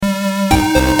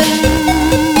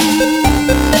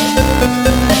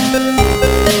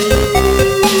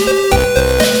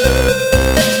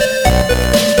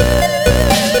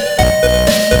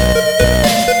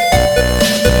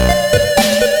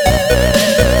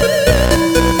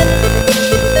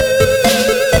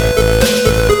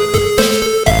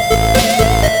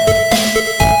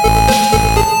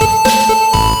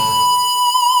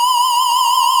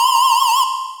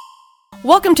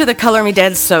Welcome to the Color Me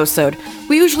Dead So-Sode.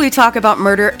 We usually talk about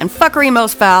murder and fuckery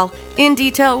most foul, in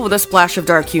detail with a splash of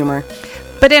dark humor.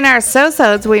 But in our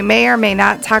So-Sodes, we may or may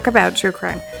not talk about true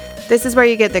crime. This is where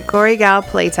you get the gory gal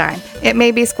playtime. It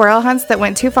may be squirrel hunts that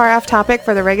went too far off topic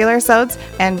for the regular sods,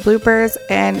 and bloopers,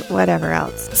 and whatever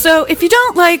else. So if you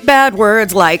don't like bad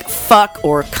words like fuck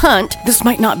or cunt, this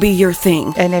might not be your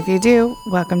thing. And if you do,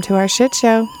 welcome to our shit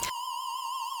show.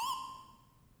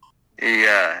 He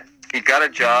got a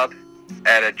job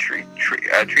at a tree trunk,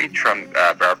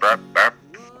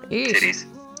 titties.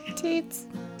 Teats.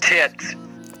 Tits.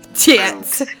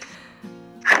 Tits.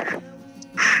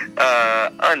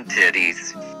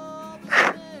 Untitties.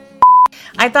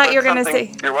 I thought you were going to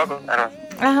say... You're welcome.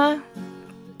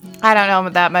 I don't know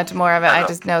that much more of it. I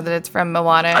just know that it's from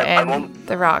Moana, and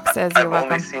The Rock says you're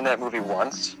welcome. I've only seen that movie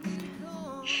once,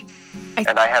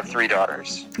 and I have 3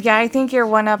 daughters. Yeah, I think you're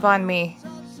one up on me.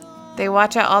 They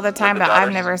watch it all the time, but I've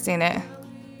daughters? never seen it.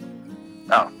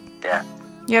 Oh, yeah.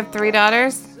 You have 3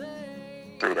 daughters?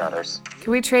 3 daughters.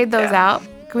 Can we trade those out?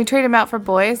 Can we trade them out for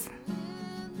boys?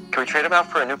 Can we trade them out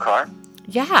for a new car?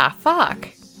 Yeah, fuck.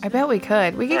 I bet we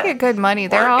could. We could get good money.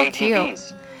 They're all ATVs.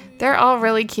 cute. They're all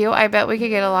really cute. I bet we could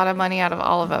get a lot of money out of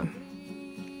all of them.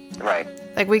 Right.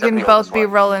 Like, we Except can the both oldest be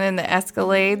one. rolling in the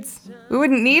Escalades. We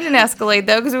wouldn't need an Escalade,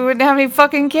 though, because we wouldn't have any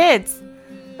fucking kids.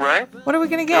 Right? What are we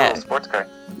going to Get a get? little sports car.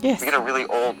 Yes. We get a really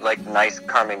old, nice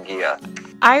Carmen Ghia.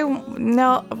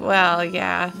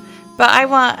 Yeah. But I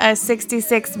want a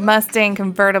 66 Mustang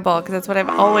convertible, because that's what I've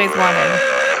always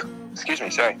wanted. Excuse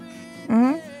me, sorry.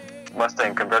 Mm-hmm.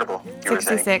 Mustang convertible. You were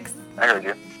saying. 66. I heard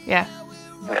you. Yeah.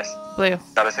 Yes. Blue.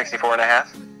 Not a 64 and a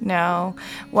half? No.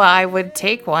 Well, I would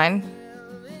take one.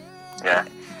 Yeah.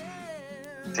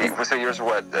 See, so yours are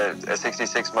what? A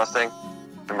 66 Mustang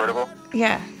convertible?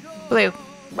 Yeah. Blue.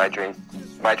 My dream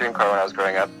car when I was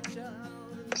growing up.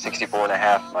 A 64 and a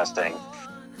half Mustang.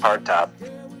 Hardtop.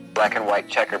 Black and white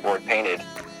checkerboard painted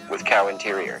with cow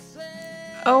interior.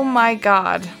 Oh my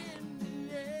god.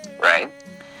 Right?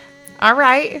 All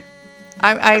right.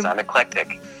 I'm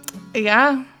eclectic.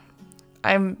 Yeah.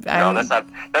 I'm No,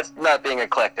 that's not being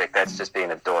eclectic. That's just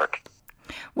being a dork.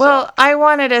 Well, I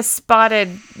wanted a spotted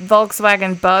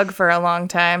Volkswagen Bug for a long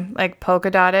time, like polka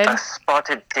dotted. A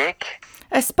spotted dick?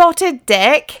 A spotted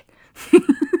dick? Are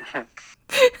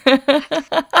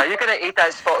you gonna eat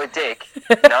that spotted dick?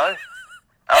 No?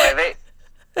 I'll have it.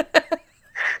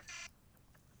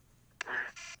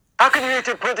 How can you eat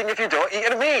your pudding if you don't eat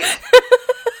your meat?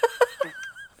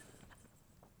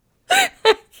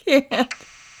 Yeah.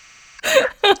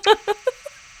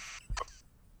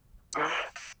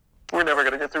 We're never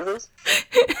gonna get through this.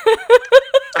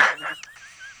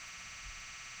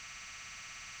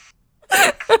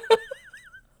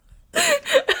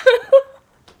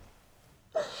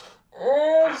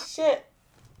 Oh, shit.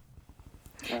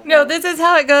 No, this is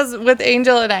how it goes with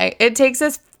Angel and I. It takes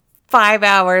us 5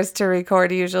 hours to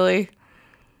record usually.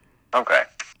 Okay.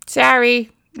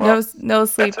 Sorry. Well, no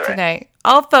sleep that's all right. tonight.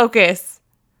 I'll focus.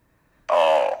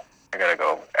 Oh, I gotta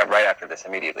go right after this.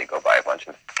 Immediately go buy a bunch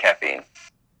of caffeine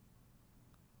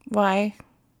Why?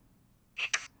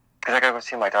 because I gotta go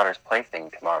see my daughter's play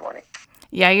thing tomorrow morning.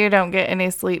 Yeah, you don't get any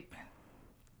sleep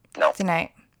No,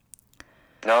 tonight.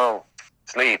 no,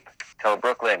 sleep till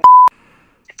Brooklyn.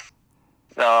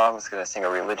 No, I was gonna sing a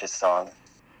religious song.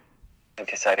 I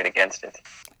decided against it.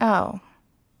 Oh.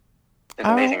 It's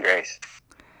All Amazing right. Grace.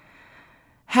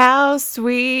 How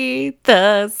sweet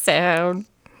the sound.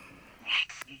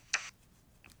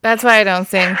 That's why I don't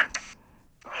sing.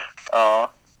 Oh,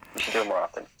 you should do it more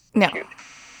often. No. Cute.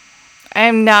 I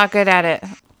am not good at it.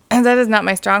 And that is not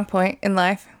my strong point in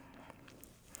life.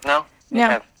 No,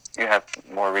 No. You have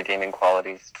more redeeming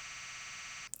qualities.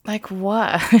 Like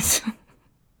what?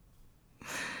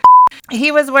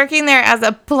 He was working there as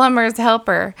a plumber's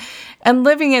helper and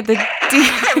living at the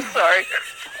I'm sorry.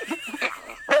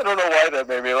 I don't know why that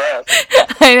made me laugh.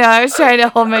 I know, I was trying to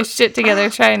hold my shit together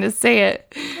trying to say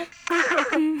it.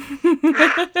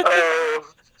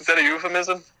 Oh, is that a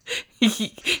euphemism?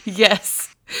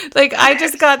 Yes. Like, I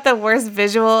just got the worst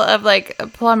visual of, like, a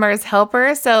plumber's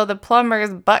helper, so the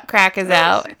plumber's butt crack is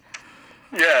out,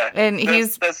 Yeah. and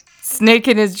he's that's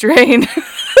snaking his drain.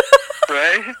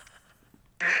 right.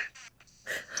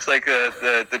 It's like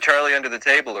the Charlie under the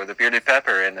table or the bearded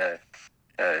pepper and the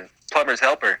plumber's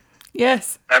helper.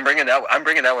 Yes. I'm bringing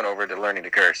that one over to learning to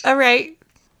curse. All right.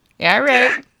 Yeah, all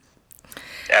right.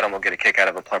 Adam will get a kick out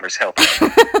of a plumber's helper.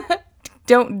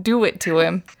 Don't do it to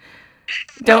him.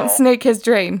 Don't No. snake his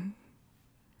drain.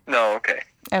 No, okay.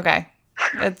 Okay.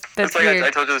 That's It's like weird. I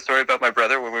told you the story about my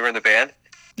brother when we were in the band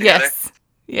together. Yes.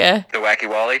 Yeah. The Wacky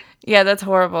Wally, Yeah, that's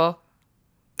horrible.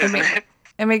 isn't it?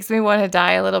 It makes me want to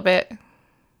die a little bit.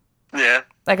 Yeah.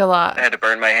 Like a lot. I had to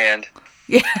burn my hand.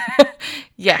 Yeah.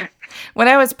 Yeah. When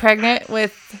I was pregnant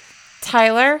with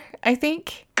Tyler, I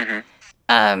think,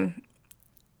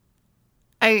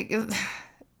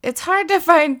 it's hard to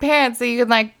find pants that you can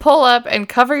like pull up and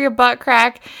cover your butt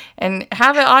crack and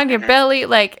have it on your belly.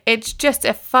 Like, it's just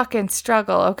a fucking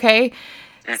struggle, okay?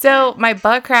 So my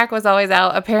butt crack was always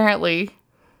out, apparently,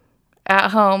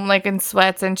 at home, like in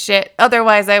sweats and shit.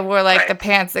 Otherwise, I wore like the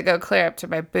pants that go clear up to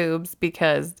my boobs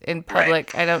because in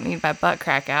public, I don't need my butt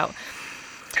crack out.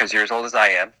 Because you're as old as I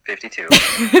am, 52.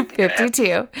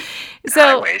 52. So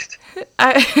high waist.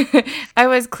 I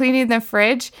was cleaning the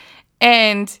fridge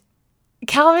and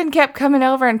Calvin kept coming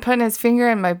over and putting his finger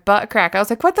in my butt crack. I was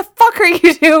like, what the fuck are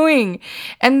you doing?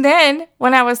 And then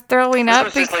when I was throwing up...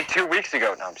 This was just like 2 weeks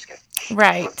ago. No, I'm just kidding.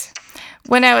 Right.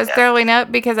 When I was throwing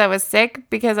up because I was sick,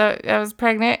 because I was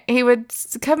pregnant, he would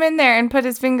come in there and put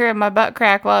his finger in my butt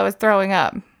crack while I was throwing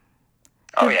up.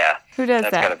 Oh, yeah. Who does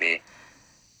That's that? That's got to be...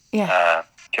 Yeah.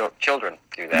 Children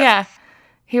do that. Yeah.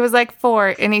 He was like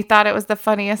 4, and he thought it was the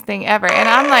funniest thing ever. And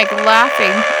I'm like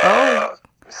laughing. Oh,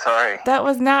 sorry. That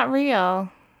was not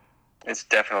real. It's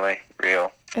definitely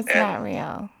real. It's not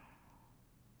real.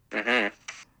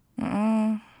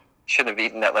 Shouldn't have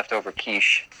eaten that leftover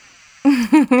quiche.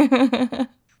 There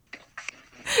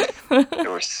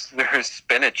was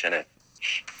spinach in it.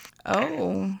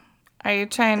 Oh. Are you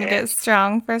trying to get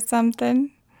strong for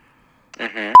something?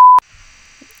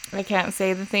 I can't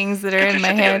say the things that are in my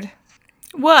head. Together.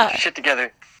 What? Get your shit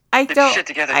together. I Get don't. your shit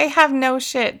together. I have no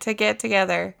shit to get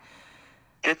together.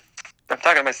 I'm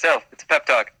talking to myself. It's a pep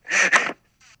talk. It's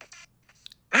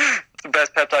the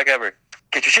best pep talk ever.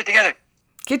 Get your shit together.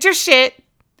 Get your shit.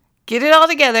 Get it all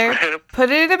together. Put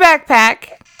it in a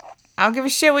backpack. I don't give a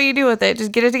shit what you do with it.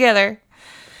 Just get it together.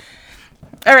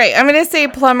 All right. I'm going to say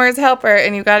plumber's helper,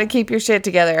 and you got to keep your shit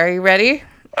together. Are you ready?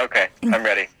 Okay. I'm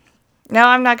ready. No,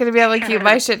 I'm not going to be able to keep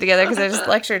my shit together because I just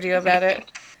lectured you about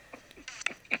it.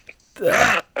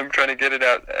 I'm trying to get it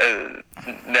out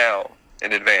now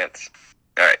in advance.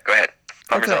 All right, go ahead.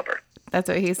 Plumber's helper. That's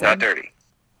what he said. Not dirty.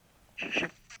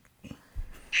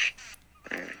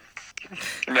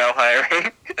 Now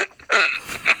hiring.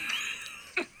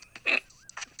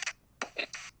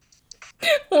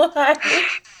 Why?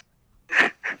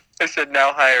 I said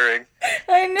now hiring.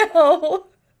 I know.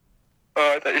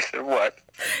 Oh, I thought you said what?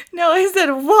 No, I said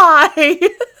why.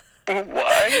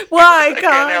 Why? Why, I God?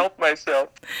 can't help myself.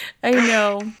 I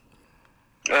know.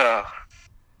 Ugh.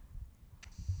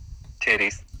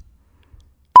 Titties.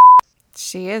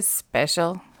 She is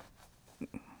special.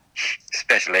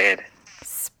 Special ed.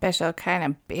 Special kind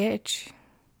of bitch.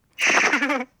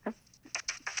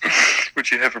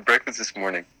 What'd you have for breakfast this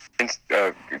morning?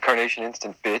 Carnation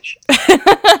Instant bitch.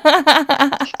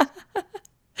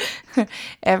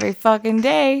 Every fucking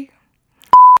day.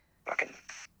 Fucking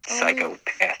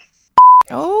psychopath.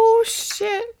 Oh,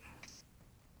 shit.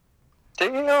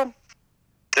 Damn,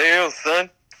 son.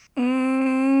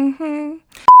 Mm-hmm.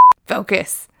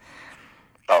 Focus.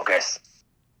 Focus.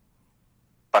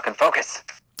 Fucking focus.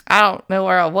 I don't know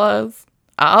where I was.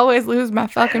 I always lose my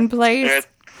fucking place.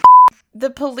 The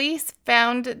police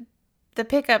found the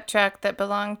pickup truck that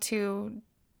belonged to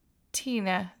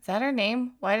Tina. Is that her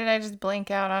name? Why did I just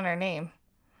blank out on her name?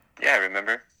 Yeah, I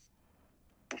remember.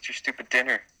 What's your stupid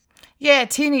dinner? Yeah,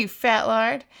 Tina, you fat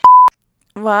lard.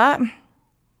 What?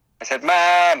 I said,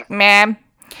 Mom. Ma'am.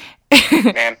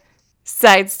 Ma'am.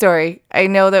 Side story. I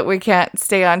know that we can't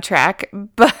stay on track,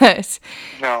 but...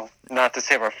 No, not to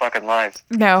save our fucking lives.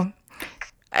 No.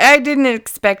 I didn't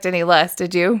expect any less,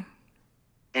 did you?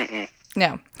 Mm-mm.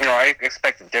 No. No, I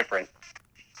expected different.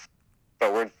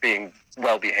 But we're being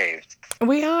well behaved.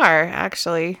 We are,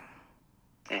 actually.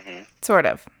 Mm-hmm. Sort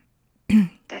of.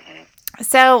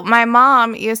 So my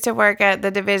mom used to work at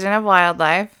the Division of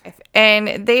Wildlife,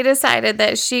 and they decided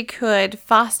that she could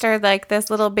foster like this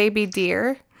little baby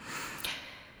deer.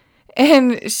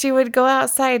 And she would go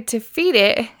outside to feed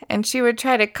it, and she would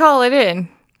try to call it in.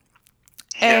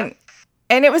 And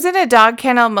it was in a dog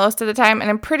kennel most of the time, and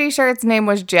I'm pretty sure its name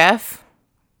was Jeff.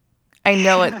 I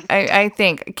know it. I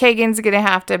think. Kagan's going to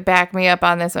have to back me up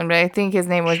on this one, but I think his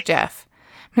name was Jeff.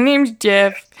 My name's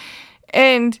Jeff.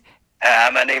 And...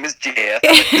 my name is Jeff.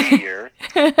 I'm here.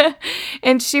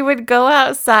 And she would go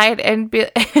outside and be...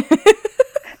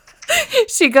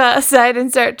 She'd go outside and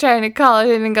start trying to call it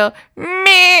in and go,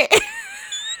 meh.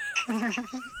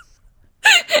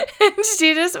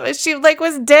 And she like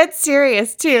was dead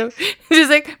serious too. She's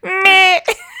like, meh.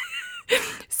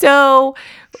 So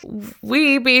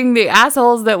we, being the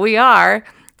assholes that we are,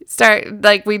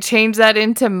 we change that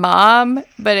into mom,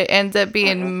 but it ends up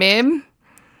being Mim.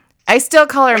 I still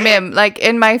call her Mim. Like,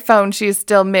 in my phone, she's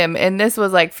still Mim. And this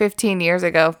was like 15 years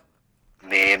ago.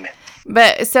 Mim.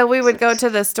 But so we would go to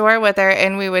the store with her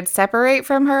and we would separate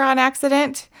from her on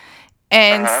accident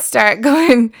and start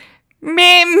going,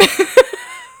 Mim.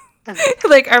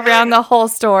 Like around the whole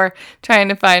store trying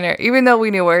to find her, even though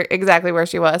we knew exactly where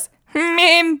she was.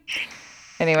 Mim.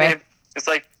 Anyway. Mim. It's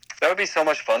like, that would be so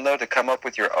much fun, though, to come up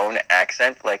with your own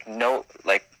accent. Like, no,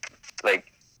 like,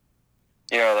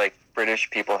 you know, like, British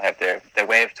people have their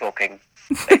way of talking.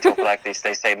 They talk like this.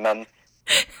 They say mum.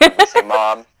 They say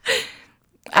mom.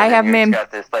 I have Mim.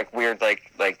 Got this, like, weird,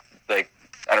 like, I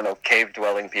don't know,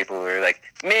 cave-dwelling people who are like,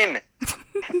 Mim.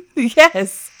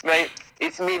 Yes. Right?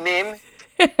 It's me, Mim.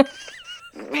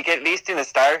 We get least in a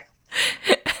star.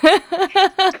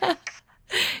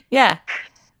 Yeah.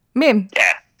 Mim.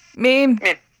 Yeah. Mim.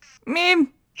 Mim.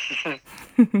 Mim.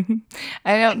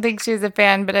 I don't think she's a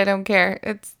fan, but I don't care.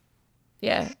 It's,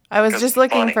 yeah. I was just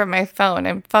looking for my phone.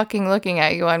 I'm fucking looking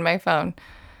at you on my phone.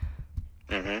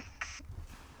 Mm-hmm.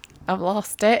 I've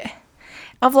lost it.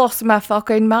 I've lost my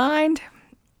fucking mind.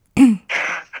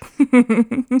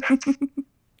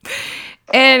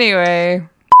 Anyway.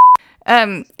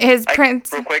 His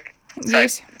prince. Real quick.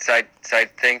 Side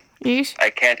thing. Yeesh. I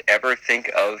can't ever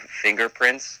think of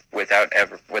fingerprints without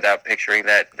picturing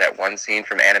that one scene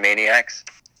from Animaniacs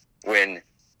when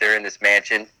they're in this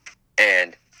mansion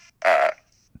and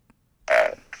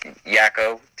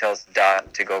Yakko tells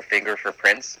Dot to go finger for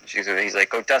Prince. He's like,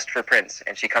 go dust for Prince,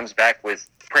 and she comes back with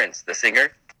Prince, the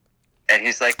singer, and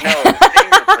he's like, no,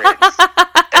 fingerprints.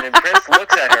 And then Prince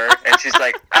looks at her and she's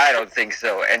like, I don't think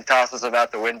so, and tosses him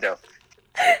out the window.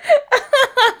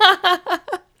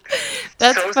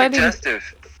 That's so funny. Suggestive.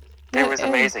 It was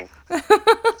amazing.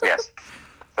 Yes.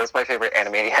 That's my favorite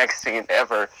Animaniacs scene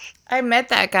ever. I met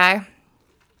that guy.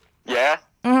 Yeah?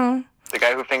 Mm-hmm. The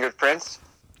guy who fingered Prince?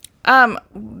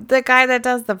 The guy that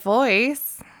does the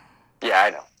voice. Yeah, I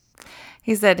know.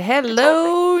 He said,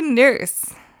 hello, nurse.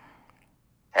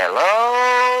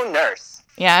 Hello, nurse.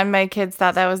 Yeah, and my kids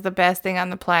thought that was the best thing on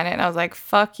the planet. And I was like,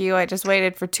 fuck you. I just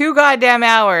waited for 2 goddamn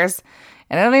hours.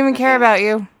 And I don't even care about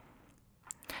you.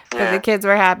 But the kids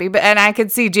were happy. And I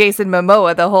could see Jason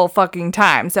Momoa the whole fucking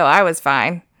time. So I was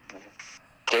fine.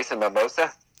 Jason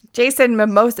Mimosa? Jason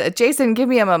Mimosa. Jason, give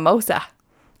me a mimosa.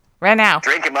 Right now.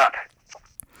 Drink him up.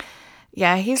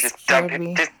 Yeah, he's scared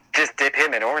me. Just dip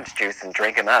him in orange juice and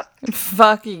drink him up.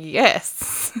 Fuck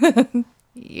yes.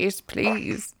 Yes,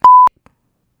 please.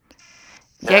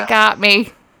 You got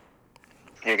me.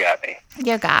 You got me.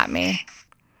 You got me.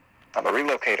 I'm a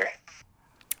relocator.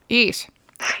 Yeesh.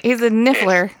 He's a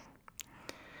niffler.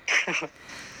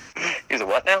 He's a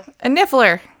what now? A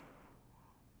niffler.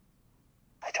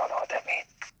 I don't know what that means.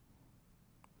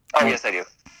 Oh, yes, I do.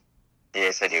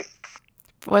 Yes, I do.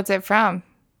 What's it from?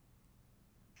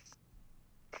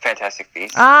 Fantastic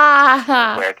Beasts.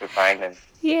 Ah. Where to find them.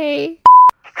 Yay.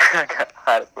 I got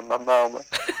hide it from my mama.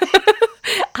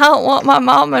 I don't want my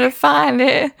mama to find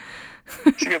it.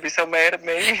 She's gonna be so mad at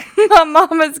me. My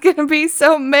mama's gonna be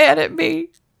so mad at me.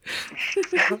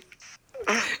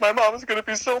 My mama's gonna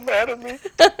be so mad at me.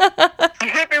 You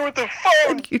hit me with the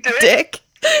phone, You dick.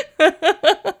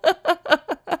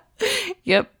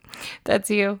 Yep,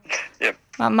 that's you. Yep.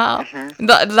 My mom.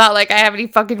 Not like I have any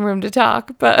fucking room to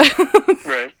talk, but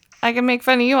Right. I can make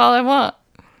fun of you all I want.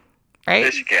 Right?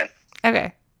 Yes, you can.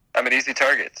 Okay. I'm an easy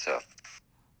target, so.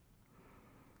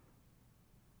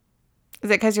 Is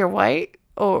it because you're white?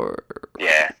 Or...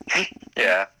 Yeah.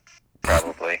 Yeah.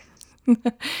 Probably.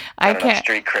 I don't know, can't.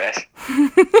 street cred.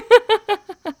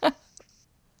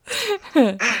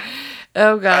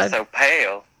 Oh, I'm God. so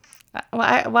pale.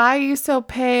 Why are you so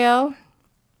pale?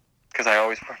 Because I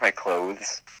always wear my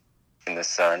clothes in the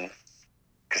sun.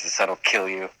 Because the sun will kill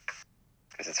you.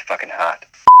 Because it's fucking hot.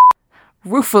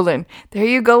 Roofalin. There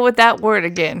you go with that word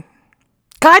again.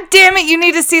 God damn it, you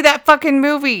need to see that fucking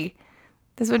movie.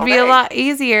 This would be a lot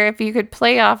easier if you could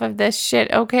play off of this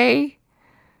shit, okay?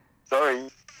 Sorry.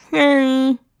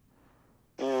 Hmm.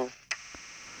 Yeah.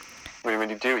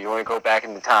 What do? You want to go back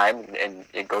in the time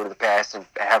and go to the past and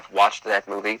have watched that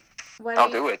movie?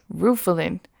 I'll do it.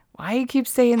 Roofalin. Why you keep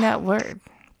saying that word?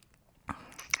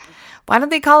 Why don't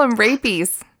they call them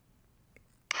rapies?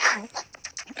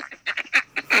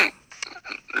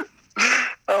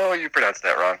 Oh, you pronounced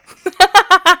that wrong.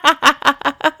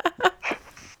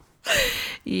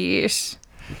 Yeesh.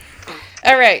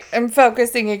 All right, I'm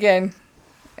focusing again.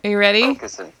 Are you ready?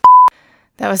 Focusing.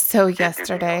 That was so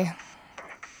yesterday.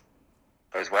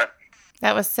 It was what?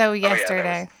 That was so yeah,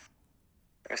 yesterday.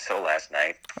 It was so last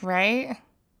night. Right?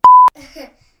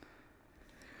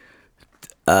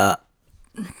 Oh,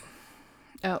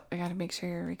 I gotta make sure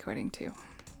you're recording too.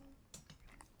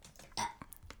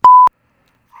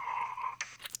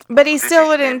 But he Did still this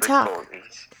wouldn't man talk.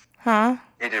 Buzz? Huh?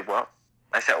 He did what?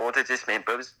 I said, what did this man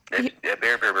Buzz? Bear.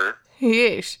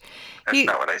 Yeesh. That's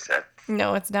not what I said.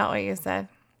 No, it's not what you said.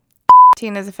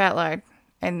 Tina's a fat lard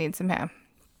and needs some ham.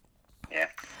 Yeah.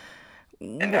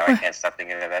 And now I can't stop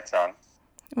thinking of that song.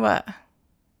 What?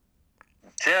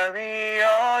 Tell me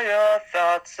all your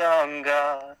thoughts on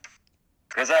God,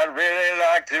 'cause I'd really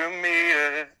like to meet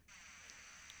her.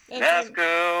 And ask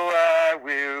her why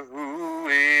we're who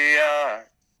we are.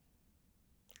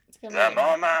 'Cause I'm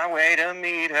on my way to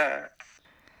meet her.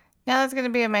 Now that's going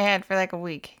to be in my head for like a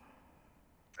week.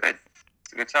 Good.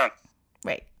 It's a good song.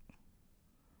 Wait.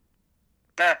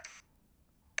 Nah.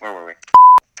 Where were we?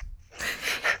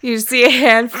 You see a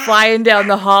hand flying down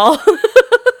the hall.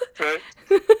 Right?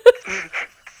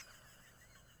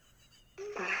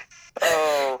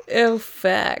 Oh. Oh,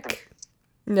 fuck.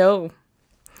 No.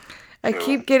 I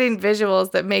keep getting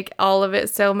visuals that make all of it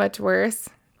so much worse.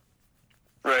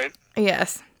 Right.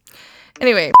 Yes.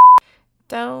 Anyway.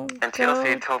 Don't And go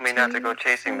TLC told me not to go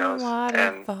chasing the those.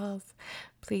 And waterfalls.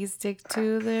 Please stick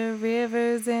to the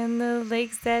rivers and the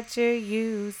lakes that you're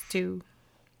used to.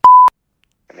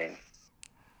 I mean,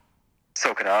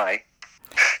 so can I.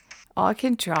 Oh, I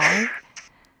can try.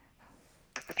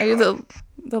 Are you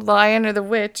the lion or the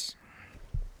witch?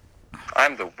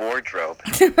 I'm the wardrobe.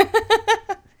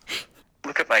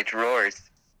 Look at my drawers.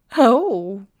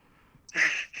 Oh.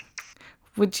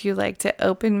 Would you like to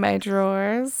open my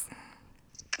drawers?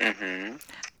 Mm-hmm.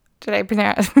 Did I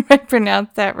pronounce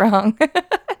that wrong?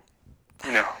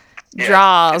 No. Yeah,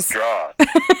 Draws. just draw.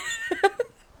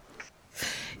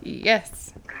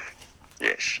 Yes.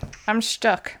 Yes. I'm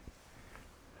stuck.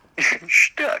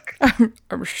 Stuck.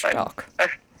 I'm stuck.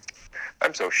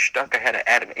 I'm so stuck I had to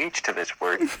add an H to this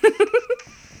word.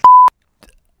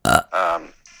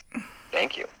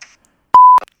 Thank you.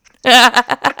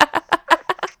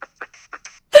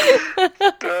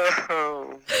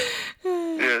 Oh.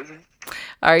 Yes.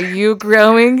 Are you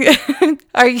growing?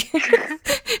 Are you?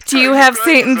 Do you have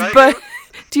Satan's bun?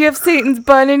 Do you have Satan's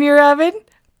bun in your oven?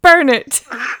 Burn it.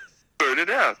 Burn it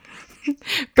out.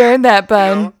 Burn that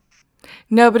bun. You know,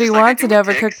 Nobody just like wants I an do with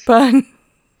overcooked ticks. bun.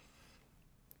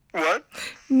 What?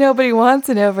 Nobody wants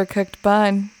an overcooked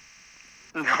bun.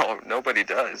 No, nobody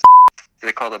does. Do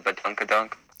they call it a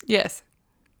badunkadunk? Yes.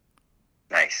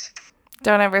 Nice.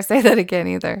 Don't ever say that again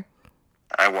either.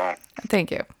 I won't.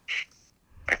 Thank you.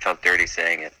 I felt dirty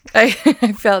saying it. I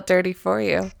felt dirty for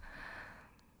you.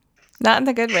 Not in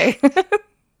the good way.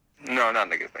 No, not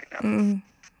in a good way, no.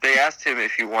 They asked him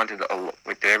if he wanted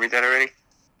wait, did I read that already?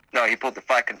 No, he pulled the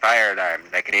fucking firearm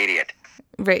like an idiot.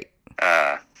 Right.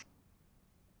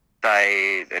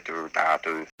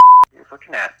 You're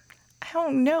looking at. I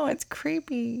don't know. It's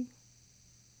creepy.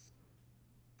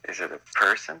 Is it a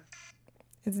person?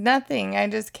 It's nothing. I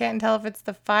just can't tell if it's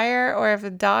the fire or if a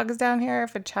dog's down here,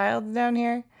 if a child's down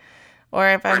here, or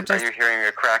if I'm Are just... you hearing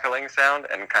a crackling sound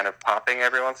and kind of popping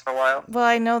every once in a while? Well,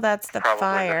 I know that's the Probably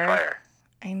fire. the fire.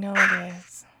 I know it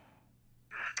is.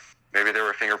 Maybe there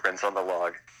were fingerprints on the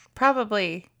log.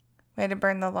 Probably. Way to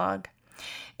burn the log.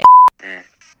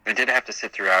 I did have to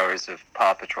sit through hours of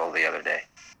Paw Patrol the other day.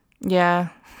 Yeah.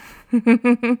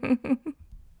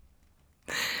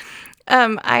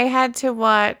 I had to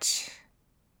watch...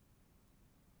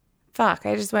 Fuck,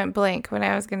 I just went blank when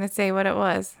I was going to say what it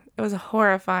was. It was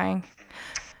horrifying.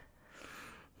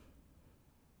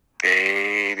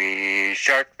 Baby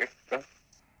Shark.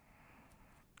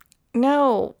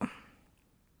 No.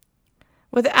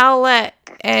 With Owlette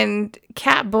and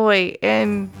Catboy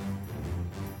and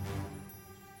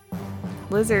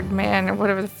Lizard Man or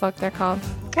whatever the fuck they're called.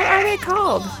 What are they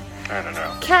called? I don't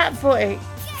know. Catboy.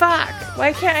 Fuck.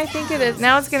 Why can't I think of this?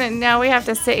 Now we have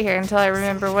to sit here until I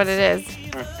remember what it is.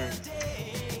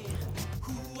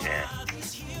 Yeah,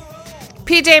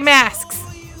 PJ Masks.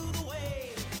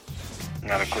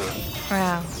 not a clue.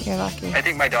 Wow, you're lucky. I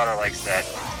think my daughter likes that.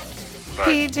 But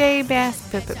PJ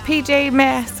Mask. PJ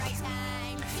Mask.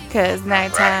 Because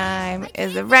nighttime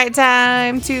is the right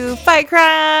time to fight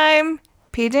crime.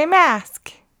 PJ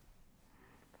Mask.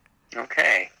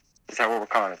 okay. Is that what we're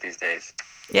calling it these days?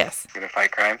 Yes. We're gonna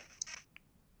fight crime?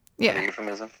 Is that a Yeah.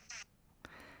 euphemism?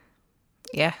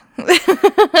 Yeah.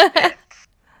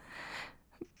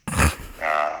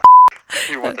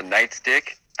 You want the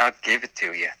nightstick? I'll give it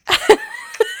to you.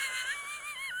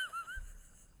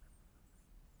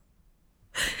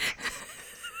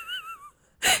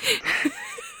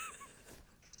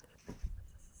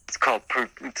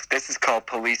 This is called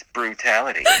police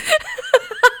brutality.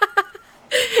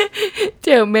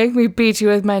 Don't make me beat you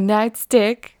with my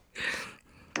nightstick.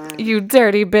 You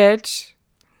dirty bitch.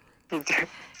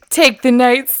 Take the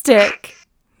nightstick.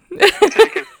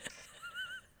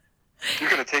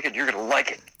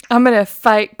 I'm gonna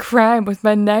fight crime with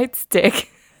my nightstick.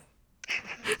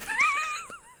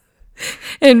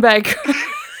 And by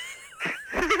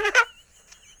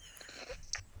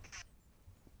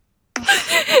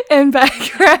and by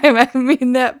crime, I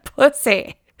mean that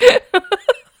pussy.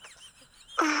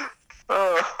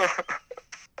 Oh.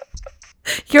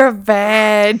 You're a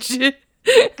veg.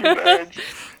 Veg.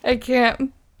 I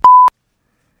can't.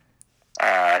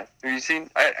 Have you seen?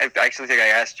 I actually think I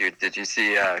asked you. Did you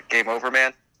see Game Over,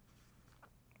 Man?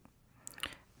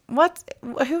 What?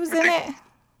 Who's in it?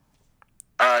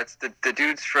 It's the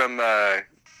dudes from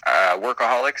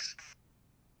Workaholics.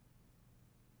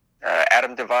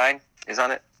 Adam Devine is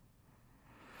on it.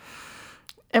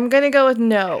 I'm gonna go with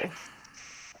no.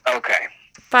 Okay.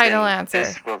 Final Then answer.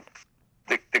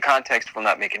 The context will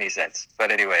not make any sense.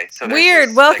 But anyway, so there's Weird.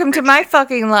 this, Welcome like, to rich- my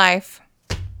fucking life.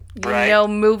 You Right. know,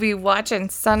 movie watching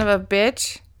son of a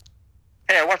bitch.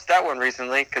 Hey, I watched that one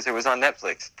recently because it was on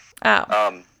Netflix.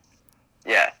 Oh.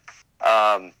 Yeah.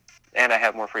 And I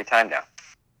have more free time now.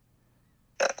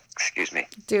 Excuse me.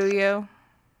 Do you?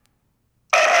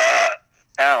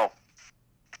 Ow.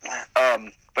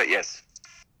 But yes.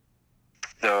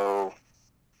 So,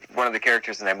 one of the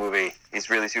characters in that movie, he's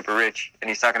really super rich, and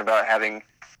he's talking about having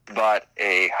bought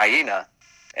a hyena,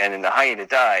 and then the hyena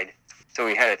died, so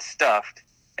he had it stuffed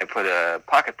and put a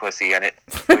pocket pussy on it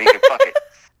so he could fuck it.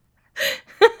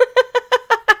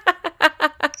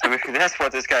 So that's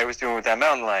what this guy was doing with that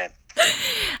mountain lion.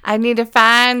 I need to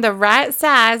find the right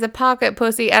size of pocket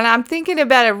pussy, and I'm thinking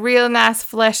about a real nice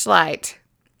fleshlight.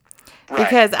 Right.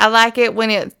 Because I like it when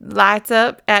it lights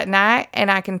up at night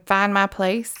and I can find my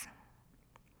place.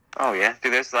 Oh, yeah? Do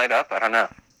those light up? I don't know.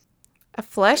 A that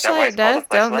why fleshlight it's called does, a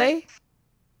don't fleshlight?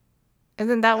 they?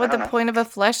 Isn't that what I the don't know. point of a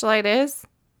fleshlight is?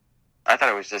 I thought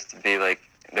it was just to be like,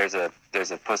 there's a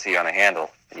pussy on a handle,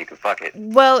 and you can fuck it.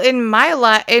 Well, in my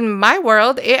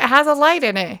world, it has a light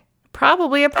in it.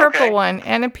 Probably a purple Okay. one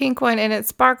and a pink one, and it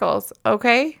sparkles.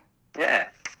 Okay? Yeah,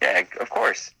 of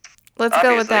course. Let's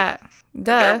go with Obviously. that.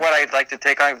 They're Duh. what I'd like to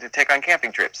take on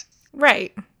camping trips.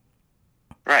 Right.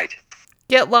 Right.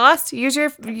 Get lost, use your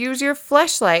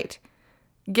fleshlight.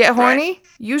 Get horny,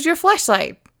 use your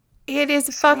fleshlight. It is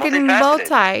fucking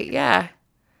multifaceted. yeah.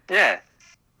 Yeah.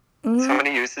 Mhm. So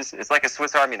many uses. It's like a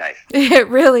Swiss Army knife. It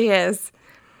really is.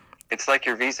 It's like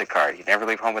your Visa card. You never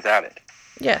leave home without it.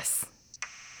 Yes.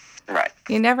 Right.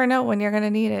 You never know when you're going to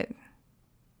need it.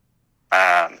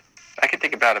 I can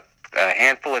think about a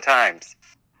handful of times.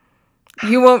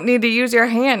 You won't need to use your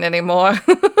hand anymore.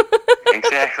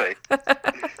 Exactly.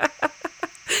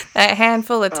 That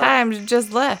handful of times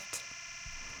just left.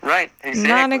 Right. Exactly.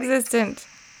 Non-existent.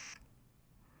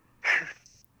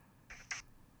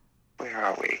 Where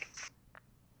are we?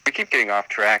 We keep getting off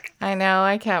track. I know,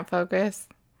 I can't focus.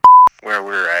 Where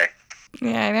were I?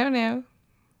 Yeah, I don't know.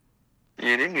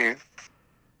 You knew.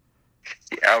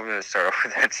 Yeah, I'm gonna start off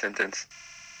with that sentence.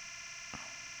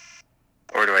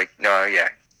 Or do I? No, yeah.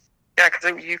 Yeah,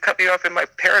 because you cut me off in my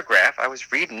paragraph. I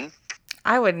was reading.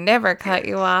 I would never cut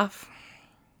you off.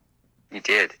 You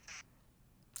did.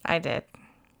 I did.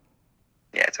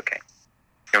 Yeah, it's okay.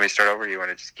 You want me to start over or you want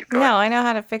to just keep going? No, I know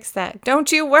how to fix that.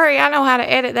 Don't you worry, I know how to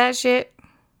edit that shit.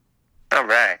 All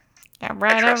right. All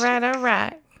right, all trust you. right, all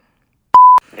right.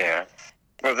 Yeah.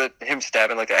 Well, him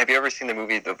stabbing like that. Have you ever seen the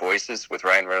movie The Voices with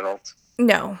Ryan Reynolds?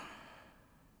 No.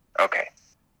 Okay.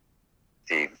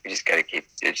 See, you just gotta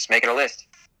you're just making a list.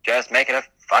 Just making a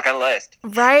fucking list.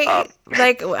 Right?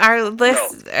 Like, our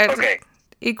lists are Okay.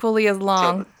 equally as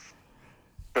long. So,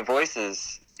 The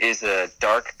Voices is a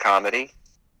dark comedy,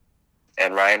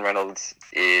 and Ryan Reynolds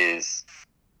is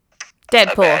a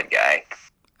Deadpool. bad guy.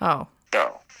 Oh.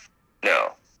 No.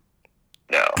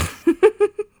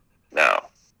 No.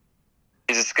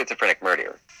 He's a schizophrenic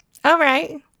murderer. All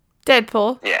right.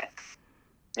 Deadpool.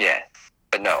 Yeah.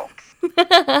 But no.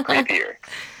 Creepier.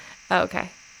 Okay.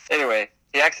 Anyway,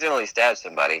 he accidentally stabs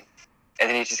somebody, and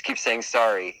then he just keeps saying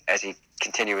sorry as he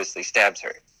continuously stabs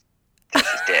her. Till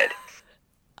she's dead.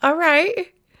 All right.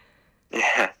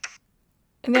 Yeah.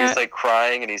 But Now, he's like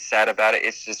crying and he's sad about it.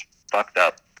 It's just fucked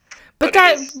up. but it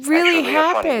that is really actually a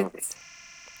funny movie. happens.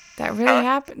 That really Huh?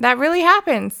 happens. That really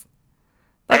happens.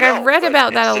 Like, I know, I've read but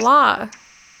about that it's a just- lot.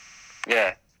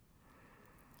 Yeah.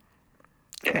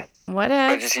 What But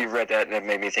else? just you read that and it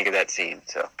made me think of that scene.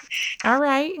 So, All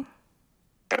right.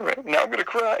 all right, now I'm gonna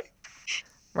cry.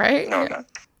 Right? No, I'm not.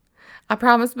 I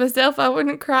promised myself I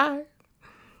wouldn't cry.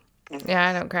 Yeah,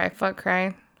 I don't cry. Fuck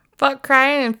crying. Fuck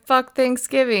crying and fuck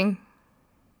Thanksgiving.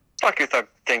 Fuck your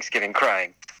Thanksgiving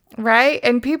crying. Right?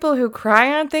 And people who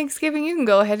cry on Thanksgiving, you can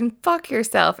go ahead and fuck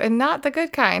yourself, and not the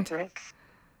good kind. Right?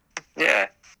 Yeah.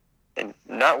 And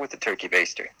not with the turkey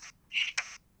baster.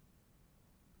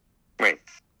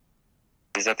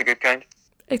 Is that the good kind?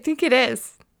 I think it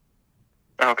is.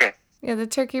 Oh, okay. Yeah, the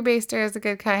turkey baster is a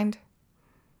good kind.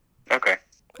 Okay.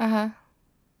 Uh-huh.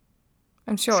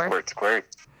 I'm sure. Squirt, squirt.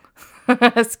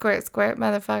 Squirt, squirt,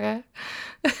 motherfucker.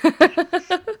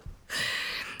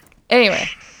 Anyway.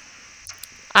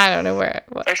 I don't know where.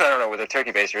 What. Actually, I don't know. With a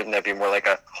turkey baster, wouldn't that be more like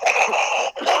a...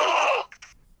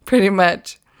 Pretty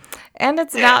much. And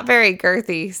it's not very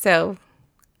girthy, so,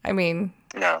 I mean...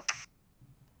 No.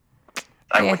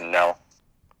 I wouldn't know.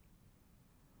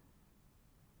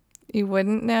 You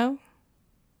wouldn't know?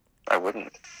 I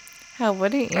wouldn't. How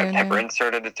wouldn't you I've never know?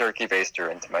 inserted a turkey baster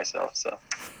into myself, so...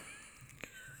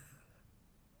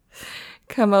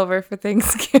 Come over for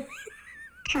Thanksgiving.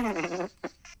 You're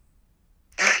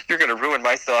gonna ruin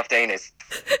my soft anus.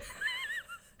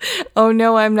 Oh,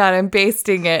 no, I'm not. I'm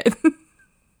basting it.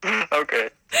 Okay.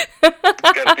 It's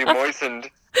gotta be moistened.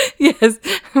 Yes,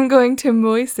 I'm going to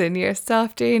moisten your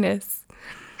soft anus.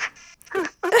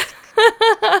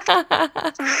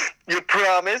 You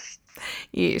promise?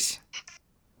 Yeesh.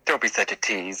 Don't be such a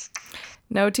tease.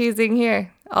 No teasing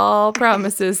here. All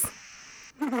promises.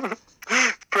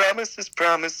 Promises,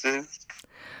 promises.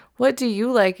 What do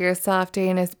you like your soft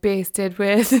anus basted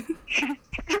with?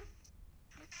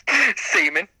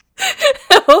 Semen.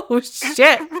 Oh,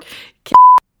 shit.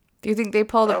 Do you think they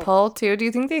pulled a pole, too? Do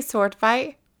you think they sword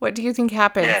fight? What do you think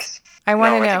happens? Yes. I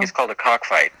want to I know. think it's called a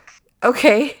cockfight.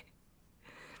 Okay.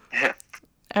 Yeah.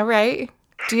 All right.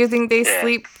 Do you think they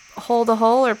sleep hole to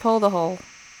hole or pull the hole?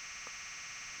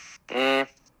 I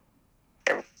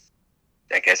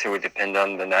guess it would depend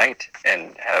on the night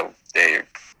and how they...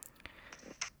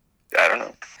 I don't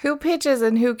know. Who pitches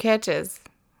and who catches?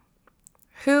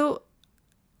 Who...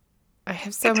 I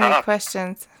have so The many top.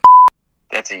 questions.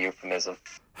 That's a euphemism.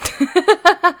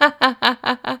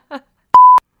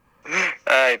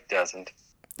 It doesn't.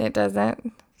 It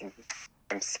doesn't.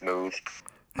 I'm smooth.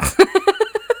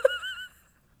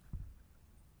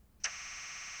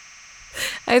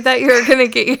 I thought you were going to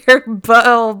get your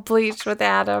butthole bleached with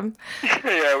Adam.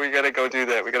 Yeah, we gotta go do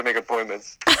that. We gotta make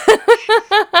appointments.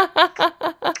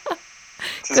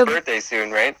 It's his birthday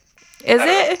soon, right? Is I don't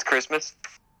know. it? It's Christmas.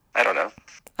 I don't know.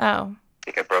 Oh,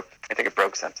 I think I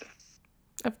broke something.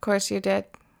 of course you did.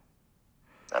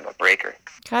 I'm a breaker.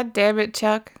 God damn it,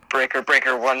 Chuck. Breaker,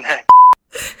 one night.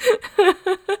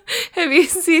 Have you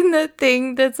seen the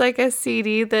thing that's like a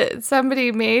CD that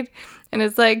somebody made and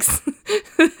it's like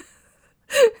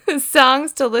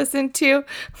songs to listen to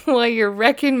while you're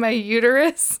wrecking my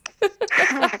uterus?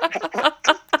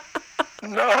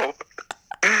 No.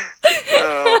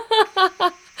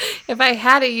 If I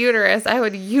had a uterus, I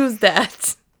would use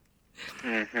that.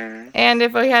 Mm-hmm. And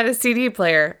if I had a CD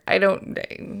player, I don't...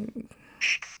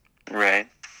 Right.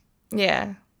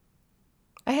 Yeah.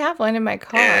 I have one in my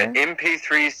car.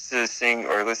 MP3s to sing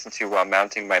or listen to while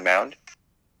mounting my mound.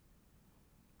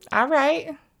 All right.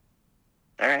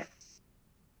 All right.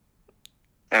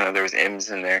 I don't know, there was M's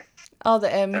in there. All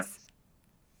the M's.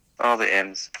 Yeah. All the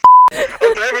M's.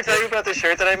 Oh, did I ever tell you about the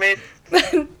shirt that I made?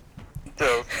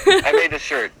 So, I made a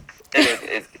shirt.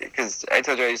 And because I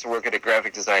told you I used to work at a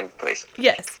graphic design place.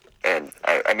 Yes. And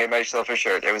I made myself a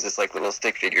shirt. It was this like little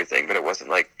stick figure thing, but it wasn't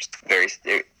like very...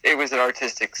 It was an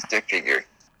artistic stick figure.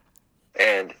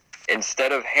 And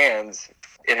instead of hands,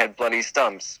 it had bloody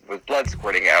stumps with blood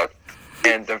squirting out.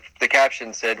 And the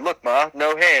caption said, "Look, Ma,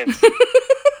 no hands."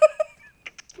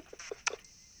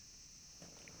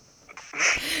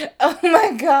 Oh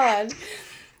my God.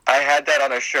 I had that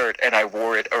on a shirt, and I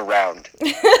wore it around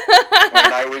when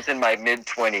I was in my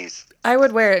mid-20s. I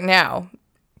would wear it now.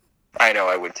 I know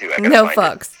I would too. I gotta No find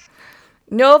fucks.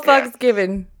 No fucks Yeah.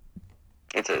 given.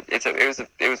 It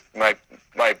was my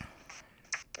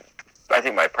I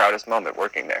think my proudest moment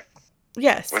working there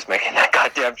Yes. was making that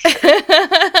goddamn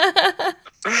shirt.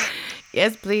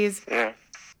 Yes, please. Yeah.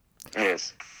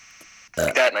 Yes.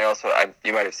 That, and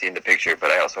you might have seen the picture,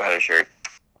 but I also had a shirt,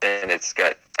 and it's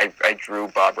got I drew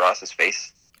Bob Ross's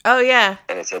face, Oh yeah.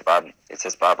 and it says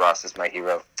Bob Ross is my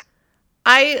hero.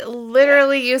 I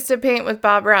literally used to paint with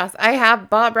Bob Ross. I have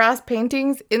Bob Ross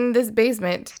paintings in this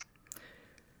basement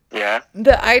Yeah.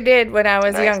 that I did when I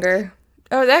was Nice. younger.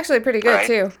 It was actually pretty good Right.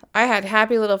 too. I had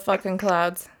happy little fucking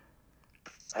clouds.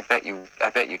 I bet you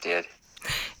did.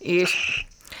 Eesh.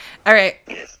 All right.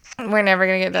 Yes. We're never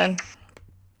going to get done.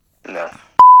 No.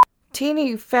 Tina,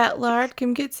 you fat lard,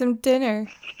 come get some dinner.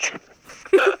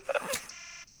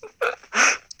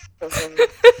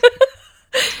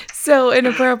 So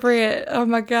inappropriate. Oh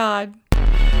my God. Tina,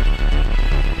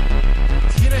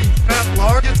 you fat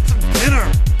lard, get some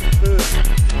dinner.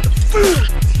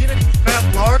 Tina, you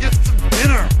fat lard, get some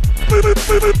dinner. Tina,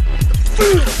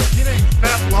 you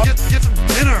fat lard, get some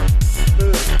dinner.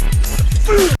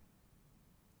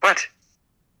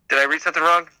 something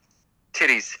wrong?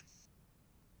 Titties.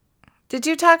 Did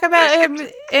you talk about I him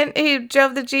and he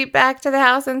drove the Jeep back to the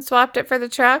house and swapped it for the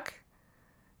truck?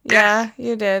 Yeah, Yes.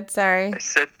 you did. Sorry. I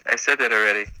said that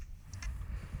already.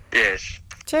 Yes.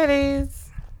 Titties.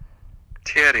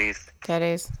 Titties.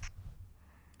 Titties.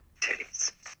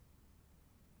 Titties.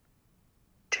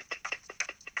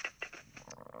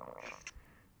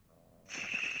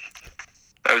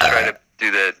 I was trying to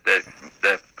do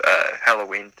the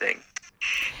Halloween thing.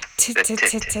 Did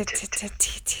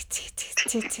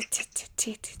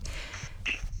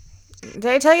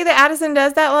I tell you that Addison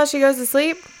does that while she goes to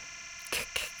sleep?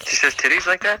 She says titties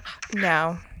like that?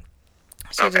 No.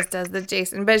 She Okay. just does the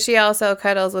Jason. But she also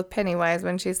cuddles with Pennywise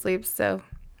when she sleeps, so.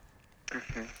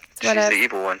 She's the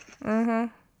evil one. Mm-hmm.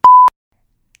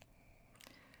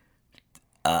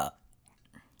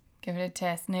 Give it a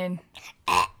test, Nin.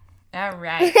 All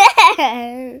right.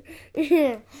 I can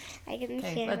Okay,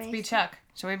 see let's be myself. Chuck.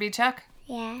 Should we be Chuck?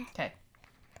 Yeah. Okay.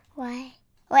 Why?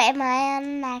 Wait, am I on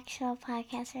an actual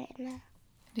podcast right now?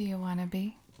 Do you want to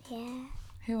be? Yeah.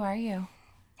 Who are you?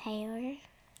 Taylor.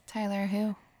 Tyler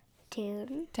who?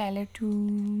 Toon. Tyler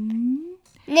Toon.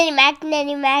 Nanny Mac,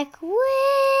 woo!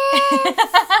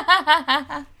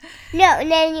 No,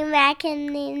 Nanny Mac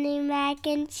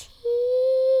and cheese.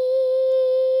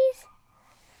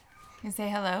 You say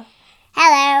hello.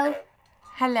 Hello.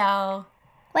 Hello.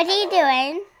 What are you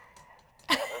doing?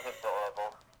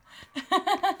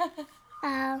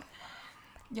 Oh.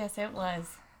 Yes, it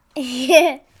was.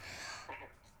 Yeah.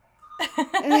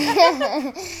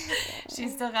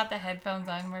 She's still got the headphones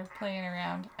on. We're playing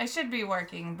around. I should be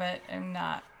working, but I'm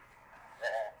not.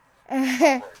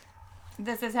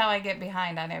 This is how I get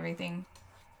behind on everything.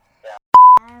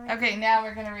 Okay, now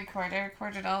we're going to record. I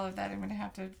recorded all of that. I'm going to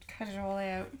have to cut it all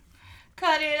out.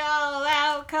 Cut it all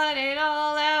out. Cut it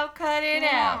all out. Cut it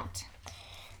out.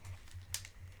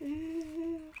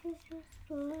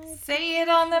 Say it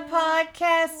on the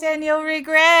podcast and you'll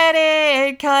regret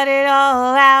it. Cut it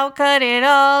all out. Cut it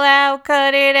all out.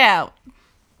 Cut it out.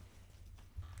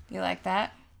 You like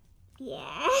that?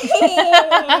 Yeah.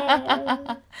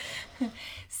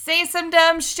 Say some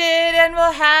dumb shit and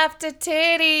we'll have to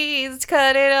titties.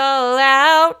 Cut it all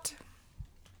out.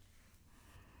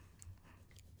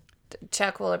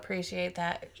 Chuck will appreciate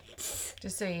that.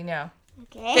 Just so you know.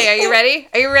 Okay, are you ready?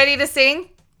 Are you ready to sing?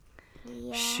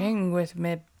 Yeah. Sing with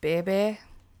me, baby.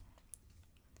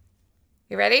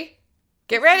 You ready?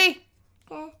 Get ready.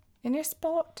 Okay. In your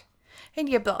spot. In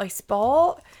your bloody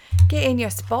spot. Get in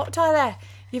your spot, Tyler.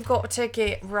 You've got to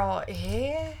get right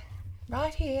here.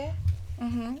 Right here.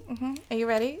 Are you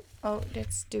ready? Oh,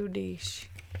 let's do this.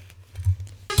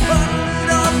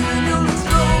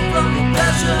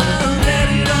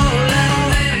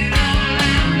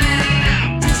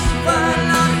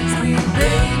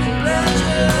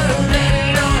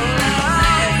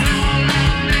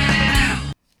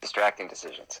 Distracting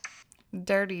Decisions.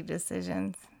 Dirty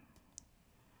decisions.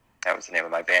 That was the name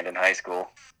of my band in high school.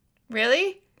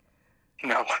 Really?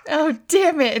 No. Oh,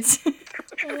 damn it.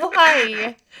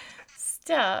 Why?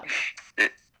 Stop.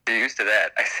 You're used to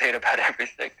that. I say it about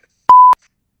everything.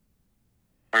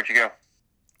 Where'd you go?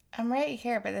 I'm right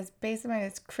here, but this basement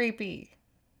is creepy.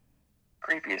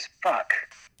 Creepy as fuck.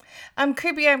 I'm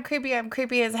creepy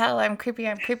as hell. I'm creepy,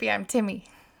 I'm Timmy.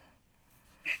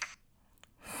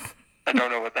 I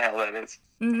don't know what the hell that is.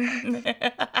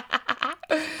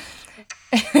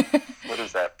 What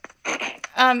is that?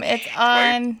 It's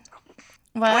on...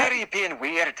 Why What? are you being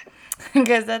weird?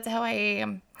 Because that's how I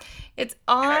am. It's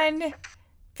on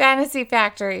Fantasy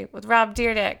Factory with Rob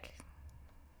Dyrdek.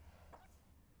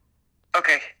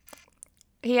 Okay.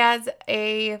 He has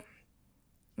a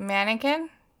mannequin.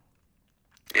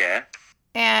 Yeah.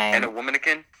 And And a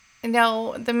womanikin?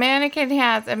 no, the mannequin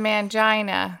has a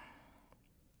mangina.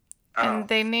 Oh. And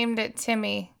they named it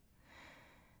Timmy.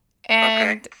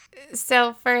 And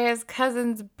so for his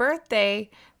cousin's birthday,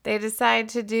 they decide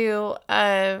to do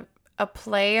a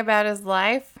play about his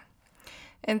life.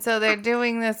 And so they're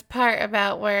doing this part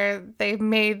about where they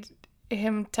made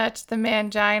him touch the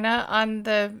mangina on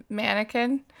the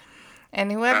mannequin.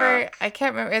 And whoever, I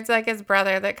can't remember, it's like his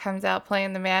brother that comes out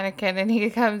playing the mannequin, and he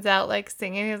comes out like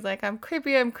singing. He's like, I'm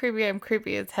creepy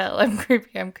as hell. I'm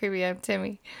creepy, I'm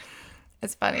Timmy.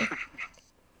 It's funny.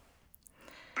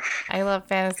 I love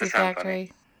Fantasy That sounds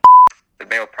Factory. The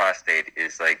male prostate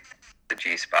is like the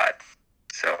G spot.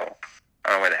 So, I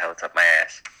don't know where the hell it's up my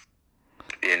ass.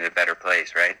 Be in a better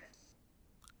place, right?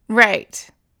 Right.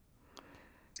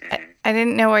 Mhm. I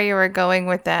didn't know where you were going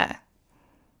with that.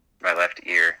 My left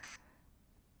ear.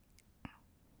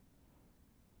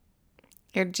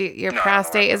 Your No,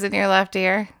 prostate is in your left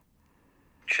ear.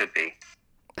 Should be.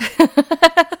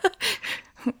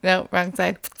 No, wrong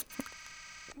side.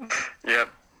 Yep.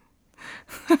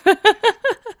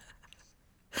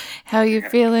 How you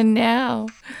feeling now?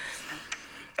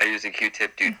 I use a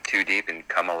Q-tip too deep and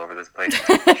come all over this place.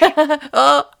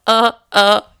 Oh.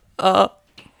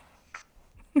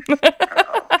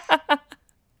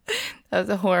 That was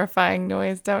a horrifying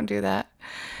noise. Don't do that.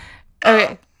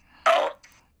 Okay. Oh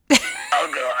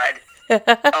God.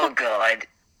 Oh God.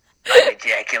 I'm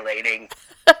ejaculating.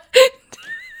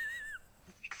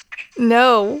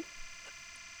 No.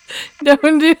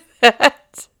 Don't do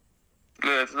that.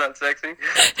 No, it's not sexy.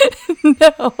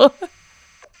 No.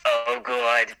 Oh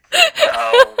God.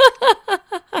 Oh,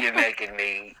 you're making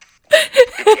me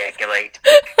ejaculate.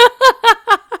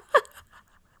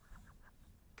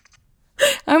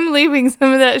 I'm leaving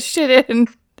some of that shit in.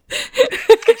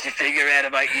 Get your finger out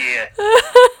of my ear.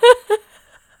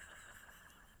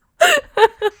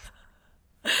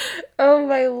 Oh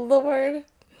my lord.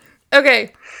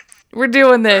 Okay. We're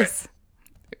doing this.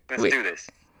 Let's do this.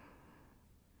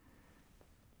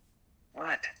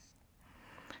 What?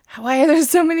 Why are there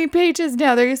so many pages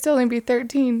now? There used to only be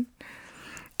 13.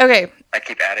 Okay. I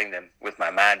keep adding them with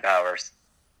my mind powers.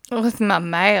 With my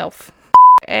mouth.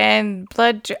 And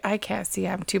I can't see.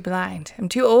 I'm too blind. I'm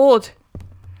too old.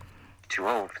 Too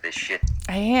old for this shit.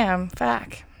 I am.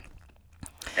 Fuck.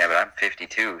 Yeah, but I'm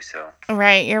 52, so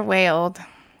Right. You're way old.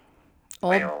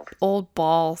 way old. Old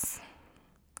balls.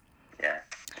 Yeah.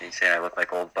 Are you saying I look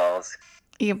like old balls?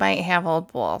 You might have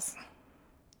old balls.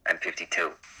 I'm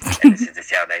 52, and this is the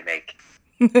sound I make.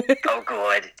 Oh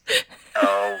God.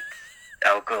 Oh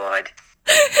God.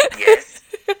 Yes.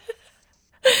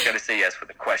 Gotta say yes with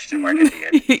a question mark at the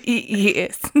end.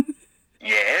 Yes.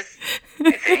 Yes.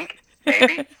 I think.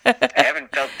 Maybe. I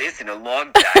haven't felt this in a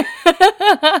long time.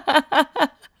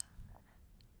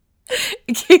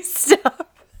 Okay,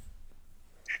 stop.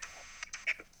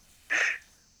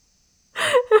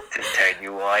 To turn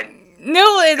you on.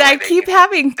 No, and I keep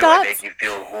having Do I thoughts. make you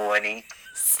feel horny?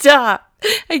 Stop.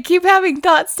 I keep having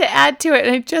thoughts to add to it,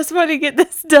 and I just want to get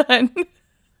this done.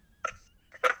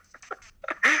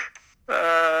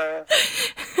 I'm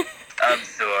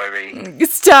sorry.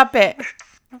 Stop it.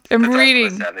 I'm That's also reading.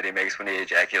 the sound that he makes when he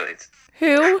ejaculates.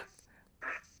 Who?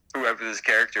 Whoever this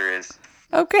character is,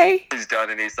 Okay. he's done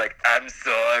and he's like, I'm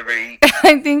sorry.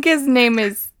 I think his name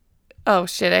is... Oh,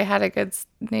 shit. I had a good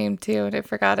name, too, and I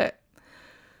forgot it.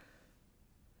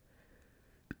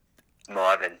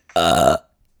 Marvin.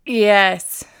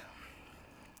 Yes.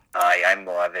 Hi, I'm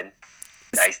Marvin.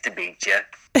 Nice to meet you.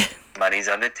 Money's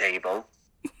on the table.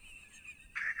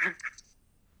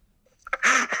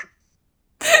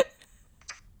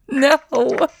 No.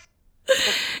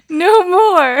 No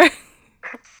more.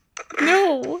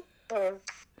 No.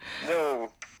 No.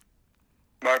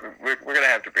 Marvin, we're going to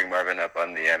have to bring Marvin up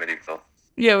on the Amityville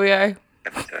Yeah, we are.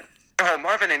 episode. Oh,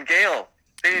 Marvin and Gail.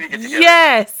 They need to get together.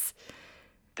 Yes.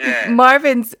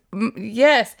 Yeah.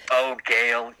 Yes. Oh,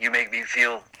 Gail, you make me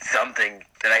feel something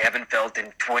that I haven't felt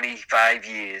in 25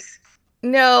 years.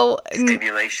 No.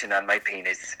 Stimulation on my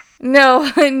penis.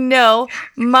 No. No.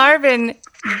 Marvin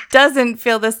doesn't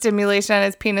feel the stimulation on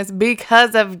his penis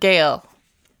because of Gail.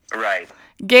 Right.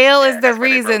 Gail Yeah, is the that's why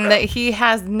they reason broke that up. he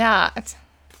has not.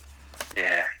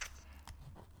 Yeah.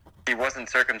 He wasn't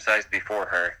circumcised before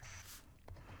her.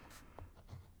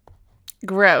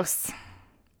 Gross.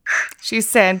 She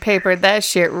sandpapered that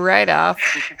shit right off.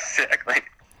 Exactly.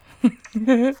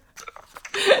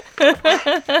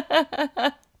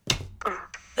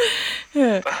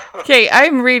 Okay,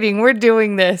 I'm reading. We're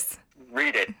doing this.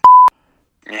 Read it.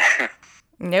 Yeah.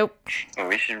 Nope. Well,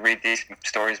 we should read these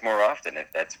stories more often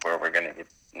if that's where we're going to get.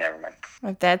 Never mind.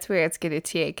 If that's where it's gonna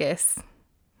take us.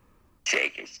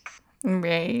 Take it to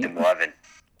Right. Marvin.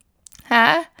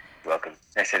 Huh? Welcome.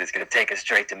 I said it's going to take us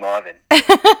straight to Marvin.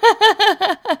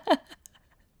 I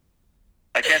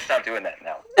can't stop doing that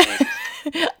now. Jesus.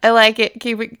 I like it.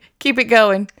 Keep it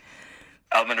going.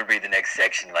 I'm going to read the next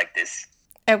section like this.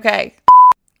 Okay.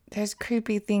 There's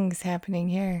creepy things happening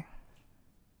here.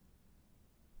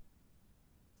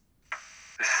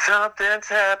 Something's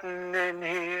happening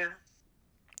here.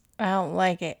 I don't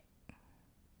like it.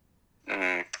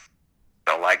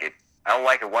 Don't like it. I don't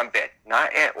like it one bit.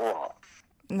 Not at all.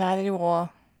 Not at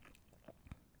all.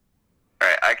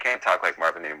 Alright, I can't talk like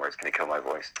Marvin anymore. It's going to kill my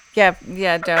voice. Yeah,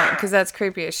 don't, because that's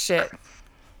creepy as shit.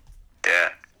 Yeah.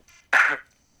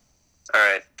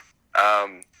 Alright.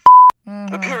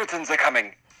 The Puritans are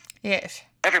coming. Yes.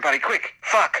 Everybody, quick.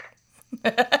 Fuck.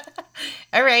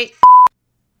 All right.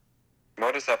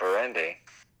 Modus Operandi.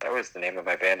 That was the name of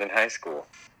my band in high school.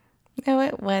 No,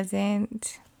 it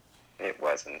wasn't. It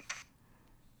wasn't.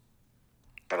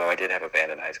 Although I did have a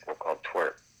band in high school called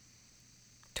Twerp.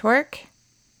 Twerk?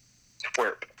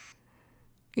 Twerp.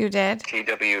 You did?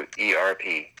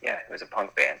 TWERP. Yeah, it was a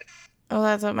punk band. Oh,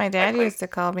 that's what my dad used to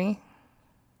call me.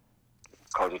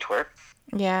 Called you Twerp?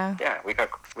 Yeah. Yeah, we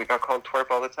got called Twerp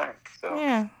all the time. So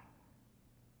Yeah.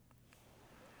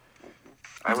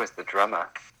 I was the drummer.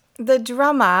 The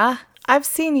drummer. I've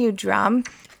seen you drum.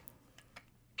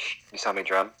 You saw me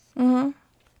drum? Mm-hmm.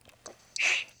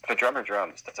 If a drummer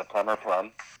drums, that's a plumber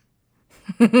plum.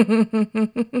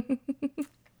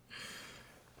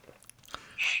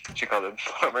 She called it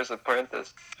plumbers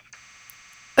apprentice.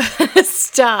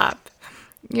 Stop.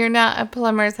 You're not a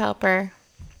plumber's helper.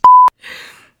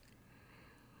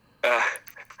 I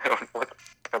don't know what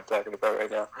I'm talking about right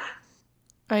now.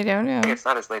 I don't know. It's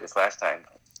not as late as last time.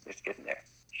 Just getting there.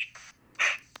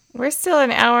 We're still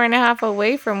an hour and a half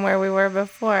away from where we were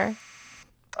before.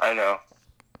 I know.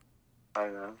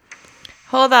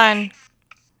 Hold on.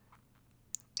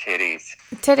 Titties.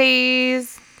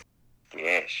 Titties.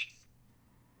 Yes.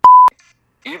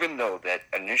 Even though that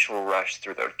initial rush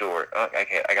through the door...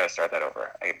 okay, I gotta start that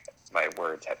over. My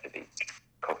words have to be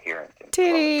coherent. And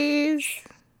Titties.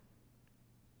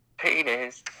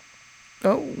 Penis.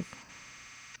 Oh.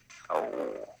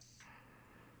 Oh.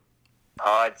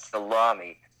 Hard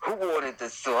salami. Who ordered the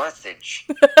sausage?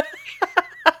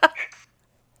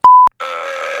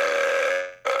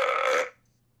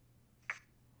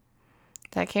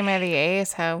 That came out of the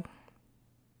ASHO.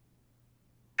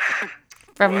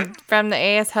 From the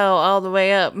ASHO all the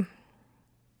way up.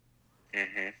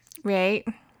 Mm-hmm. Right?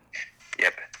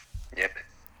 Yep.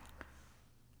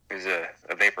 It was a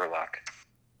vapor lock.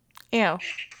 Ew.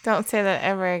 Don't say that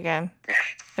ever again.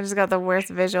 I just got the worst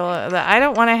visual that I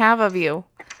don't want to have of you.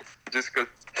 Just go...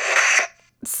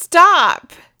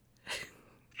 Stop!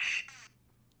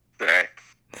 Alright.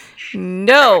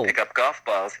 No! Pick up golf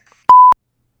balls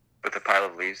with a pile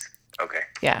of leaves. Okay.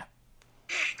 Yeah.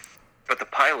 But the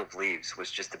pile of leaves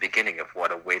was just the beginning of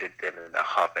what awaited them in the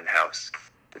Hoffman house.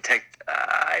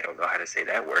 I don't know how to say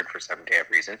that word for some damn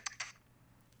reason.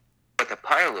 But the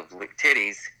pile of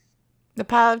titties... The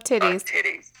pile of titties.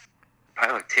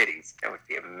 Pile of titties. That would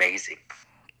be amazing.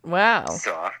 Wow.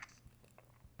 Soft.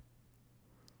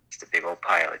 Just a big old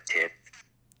pile of tits.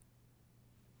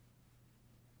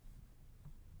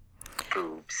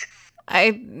 Boobs.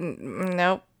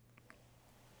 Nope.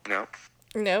 No?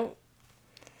 Nope.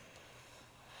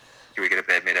 Can we get a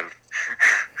bed made of...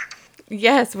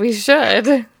 Yes, we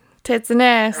should. Tits and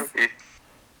ass.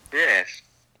 Yes.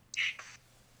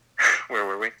 Where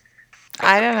were we?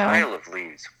 I don't know. Pile of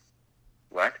leaves.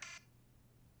 What?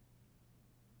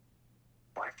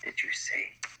 What did you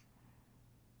say?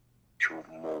 To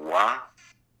moi?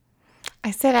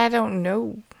 I said I don't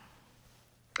know.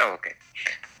 Oh, okay.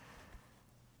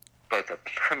 But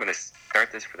I'm going to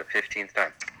start this for the 15th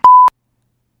time.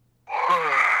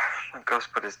 The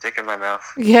ghost put his dick in my mouth.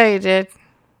 Yeah, you did.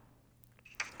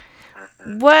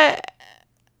 What?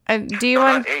 Do you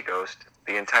want... Not a ghost.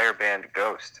 The entire band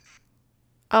Ghost.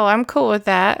 Oh, I'm cool with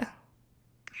that.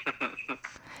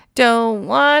 Don't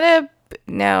wanna...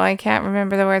 No, I can't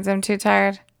remember the words. I'm too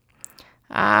tired.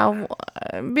 I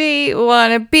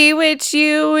wanna be with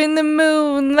you in the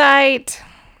moonlight.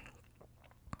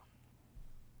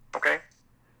 Okay.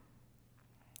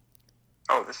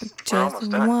 Oh, we're Just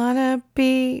almost done. wanna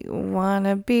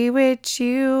be with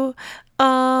you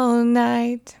all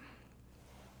night.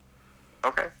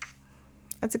 Okay.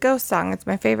 It's a ghost song. It's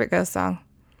my favorite ghost song.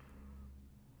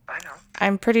 I know.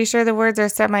 I'm pretty sure the words are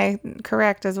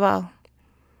semi-correct as well.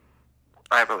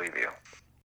 I believe you.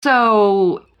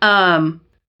 So,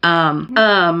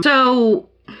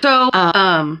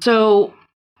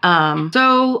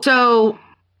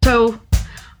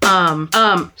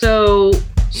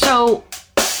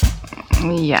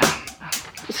 yeah.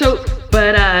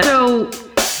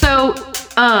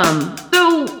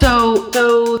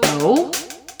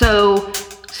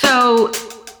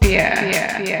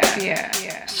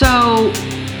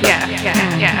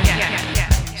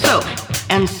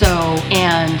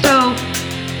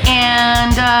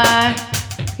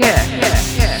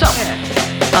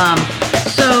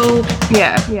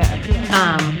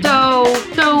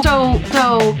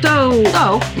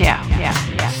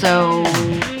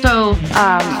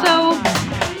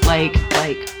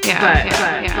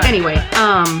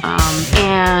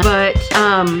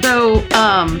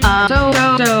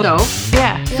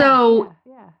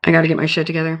 I gotta get my shit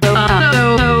together.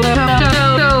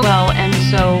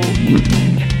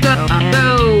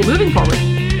 Moving forward.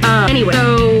 Anyway.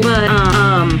 So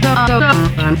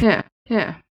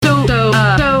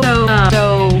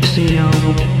you know,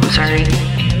 I'm sorry.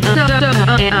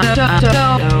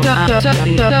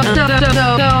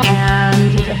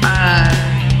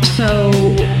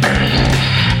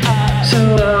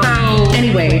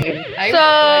 Anyway.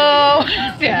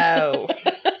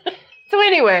 So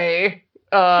anyway,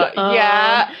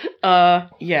 yeah.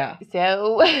 Yeah.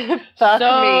 So, fuck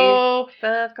me.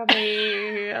 Fuck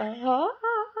me.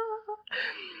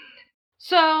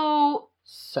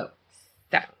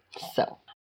 So.